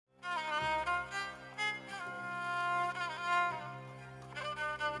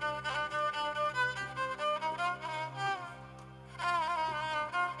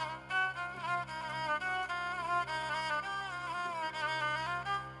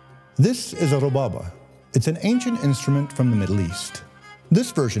This is a robaba. It's an ancient instrument from the Middle East.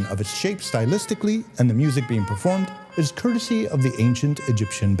 This version of its shape stylistically and the music being performed is courtesy of the ancient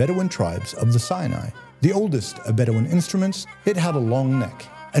Egyptian Bedouin tribes of the Sinai. The oldest of Bedouin instruments, it had a long neck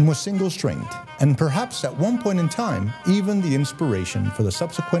and was single-stringed, and perhaps at one point in time, even the inspiration for the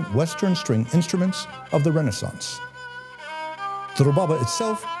subsequent Western string instruments of the Renaissance. The robaba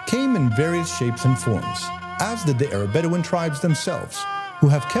itself came in various shapes and forms, as did the Arab Bedouin tribes themselves, who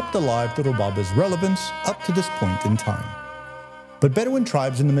have kept alive the robaba's relevance up to this point in time. But Bedouin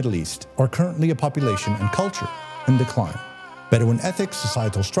tribes in the Middle East are currently a population and culture in decline. Bedouin ethics,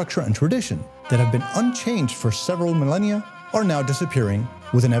 societal structure, and tradition that have been unchanged for several millennia are now disappearing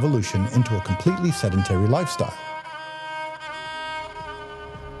with an evolution into a completely sedentary lifestyle.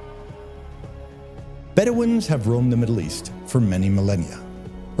 Bedouins have roamed the Middle East for many millennia,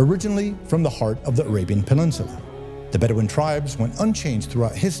 originally from the heart of the Arabian Peninsula. The Bedouin tribes went unchanged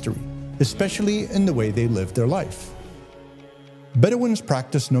throughout history, especially in the way they lived their life. Bedouins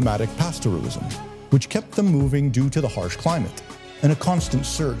practiced nomadic pastoralism, which kept them moving due to the harsh climate, and a constant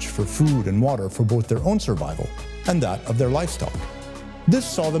search for food and water for both their own survival and that of their livestock. This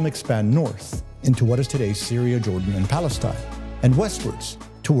saw them expand north into what is today Syria, Jordan, and Palestine, and westwards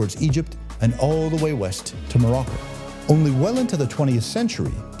towards Egypt and all the way west to Morocco. Only well into the 20th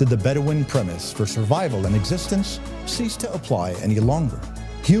century did the Bedouin premise for survival and existence cease to apply any longer.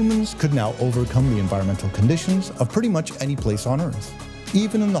 Humans could now overcome the environmental conditions of pretty much any place on Earth,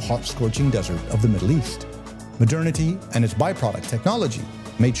 even in the hot, scorching desert of the Middle East. Modernity and its byproduct technology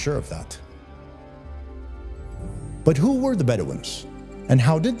made sure of that. But who were the Bedouins, and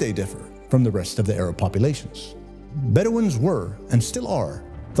how did they differ from the rest of the Arab populations? Bedouins were, and still are,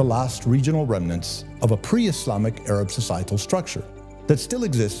 the last regional remnants of a pre-Islamic Arab societal structure that still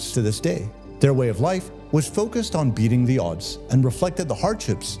exists to this day. Their way of life was focused on beating the odds and reflected the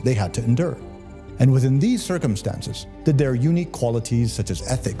hardships they had to endure. And within these circumstances, did their unique qualities such as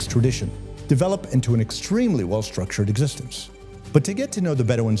ethics, tradition, develop into an extremely well-structured existence. But to get to know the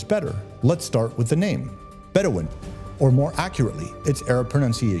Bedouins better, let's start with the name, Bedouin, or more accurately, its Arab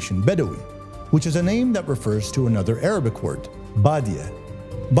pronunciation, Bedoui, which is a name that refers to another Arabic word, Badia.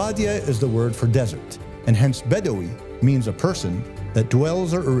 Badia is the word for desert, and hence Bedoui means a person that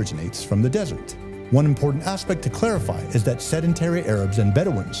dwells or originates from the desert. One important aspect to clarify is that sedentary Arabs and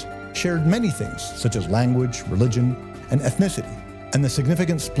Bedouins shared many things such as language, religion, and ethnicity, and the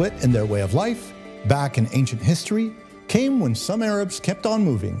significant split in their way of life, back in ancient history, came when some Arabs kept on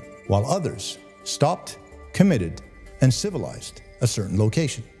moving while others stopped, committed, and civilized a certain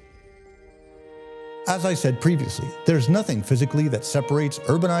location. As I said previously, there's nothing physically that separates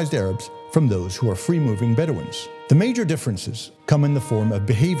urbanized Arabs from those who are free-moving Bedouins. The major differences come in the form of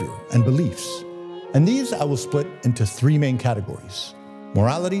behavior and beliefs, and these I will split into three main categories: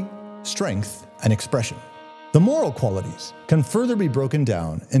 morality, strength, and expression. The moral qualities can further be broken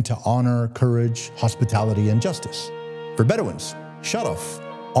down into honor, courage, hospitality, and justice. For Bedouins, sharaf,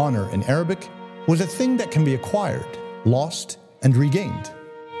 honor in Arabic, was a thing that can be acquired, lost, and regained.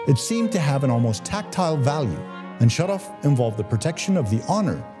 It seemed to have an almost tactile value, and sharaf involved the protection of the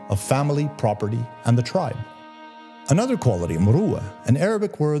honor of family, property, and the tribe. Another quality, muruwa, an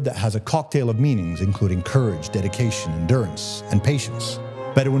Arabic word that has a cocktail of meanings including courage, dedication, endurance, and patience.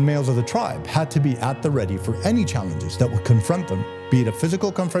 Bedouin males of the tribe had to be at the ready for any challenges that would confront them, be it a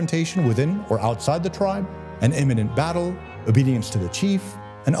physical confrontation within or outside the tribe, an imminent battle, obedience to the chief,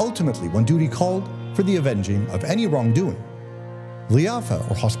 and ultimately, when duty called, for the avenging of any wrongdoing. Liafa,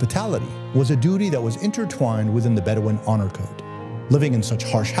 or hospitality, was a duty that was intertwined within the Bedouin honor code. Living in such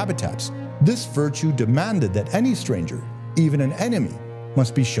harsh habitats, this virtue demanded that any stranger, even an enemy,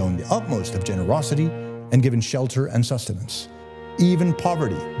 must be shown the utmost of generosity and given shelter and sustenance. Even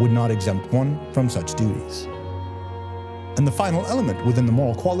poverty would not exempt one from such duties. And the final element within the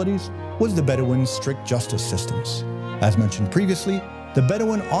moral qualities was the Bedouins' strict justice systems. As mentioned previously, the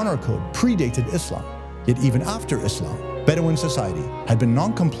Bedouin honor code predated Islam, yet even after Islam, Bedouin society had been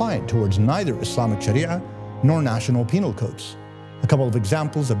non-compliant towards neither Islamic Sharia nor national penal codes. A couple of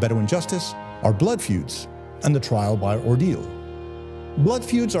examples of Bedouin justice are blood feuds and the trial by ordeal. Blood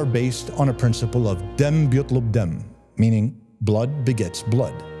feuds are based on a principle of dem butlub dem, meaning blood begets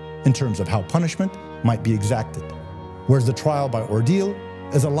blood, in terms of how punishment might be exacted. Whereas the trial by ordeal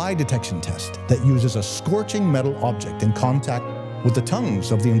is a lie detection test that uses a scorching metal object in contact with the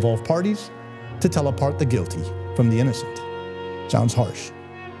tongues of the involved parties to tell apart the guilty from the innocent. Sounds harsh.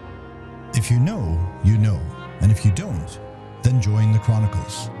 If you know, you know. And if you don't, then join the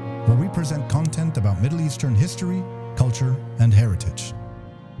Chronicles, where we present content about Middle Eastern history, culture, and heritage.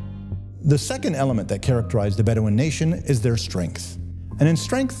 The second element that characterized the Bedouin nation is their strength. And in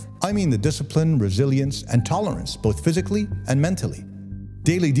strength, I mean the discipline, resilience, and tolerance, both physically and mentally.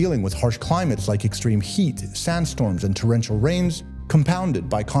 Daily dealing with harsh climates like extreme heat, sandstorms, and torrential rains, compounded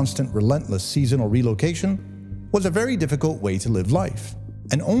by constant relentless seasonal relocation, was a very difficult way to live life.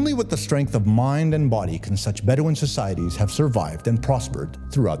 And only with the strength of mind and body can such Bedouin societies have survived and prospered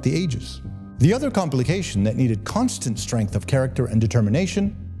throughout the ages. The other complication that needed constant strength of character and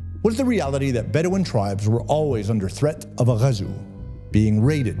determination was the reality that Bedouin tribes were always under threat of a ghazou, being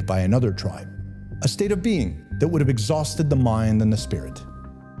raided by another tribe, a state of being that would have exhausted the mind and the spirit.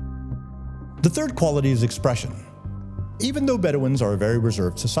 The third quality is expression. Even though Bedouins are a very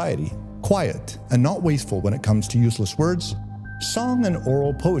reserved society, quiet and not wasteful when it comes to useless words, song and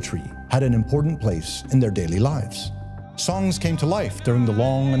oral poetry had an important place in their daily lives. Songs came to life during the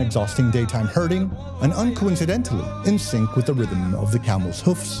long and exhausting daytime herding, and uncoincidentally in sync with the rhythm of the camel's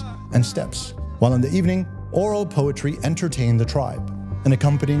hoofs and steps, while in the evening, oral poetry entertained the tribe, and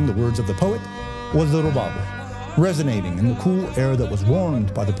accompanying the words of the poet was the rubab, resonating in the cool air that was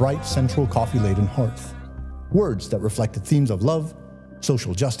warmed by the bright central coffee-laden hearth. Words that reflected themes of love,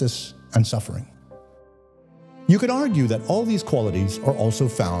 social justice, and suffering. You could argue that all these qualities are also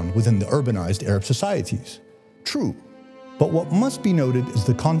found within the urbanized Arab societies. True, but what must be noted is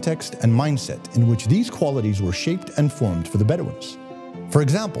the context and mindset in which these qualities were shaped and formed for the Bedouins. For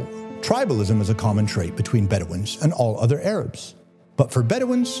example, tribalism is a common trait between Bedouins and all other Arabs. But for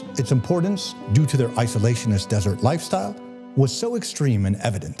Bedouins, its importance, due to their isolationist desert lifestyle, was so extreme and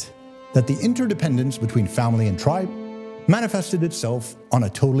evident that the interdependence between family and tribe manifested itself on a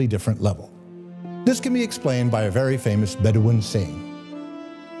totally different level. This can be explained by a very famous Bedouin saying,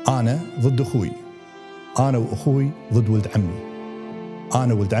 "Ana ضد أخوي, أنا وأخوي ضد ولد عمي,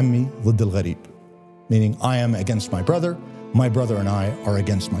 أنا ولد عمي ضد الغريب," meaning I am against my brother and I are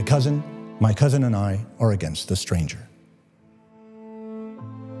against my cousin and I are against the stranger.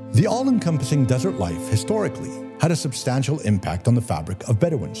 The all-encompassing desert life historically had a substantial impact on the fabric of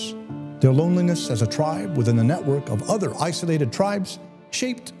Bedouins. Their loneliness as a tribe within a network of other isolated tribes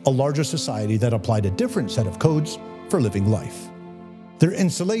shaped a larger society that applied a different set of codes for living life. Their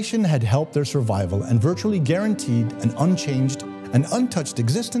insulation had helped their survival and virtually guaranteed an unchanged and untouched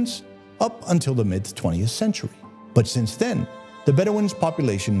existence up until the mid-20th century. But since then, the Bedouins'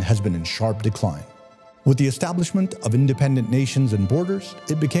 population has been in sharp decline. With the establishment of independent nations and borders,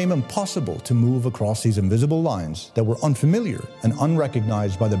 it became impossible to move across these invisible lines that were unfamiliar and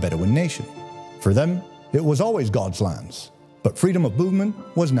unrecognized by the Bedouin nation. For them, it was always God's lands, but freedom of movement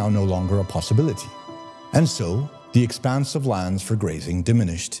was now no longer a possibility. And so, the expanse of lands for grazing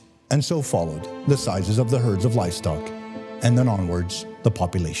diminished, and so followed the sizes of the herds of livestock, and then onwards, the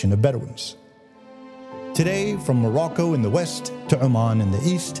population of Bedouins. Today, from Morocco in the west to Oman in the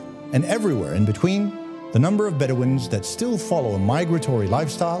east, and everywhere in between, the number of Bedouins that still follow a migratory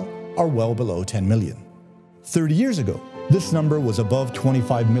lifestyle are well below 10 million. 30 years ago, this number was above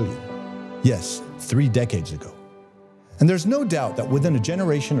 25 million. Yes, 3 decades ago. And there's no doubt that within a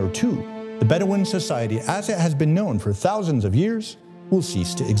generation or two, the Bedouin society as it has been known for thousands of years will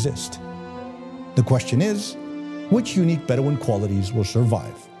cease to exist. The question is, which unique Bedouin qualities will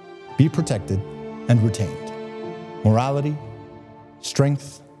survive, be protected, and retained? Morality,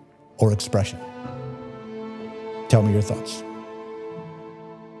 strength, or expression? Tell me your thoughts.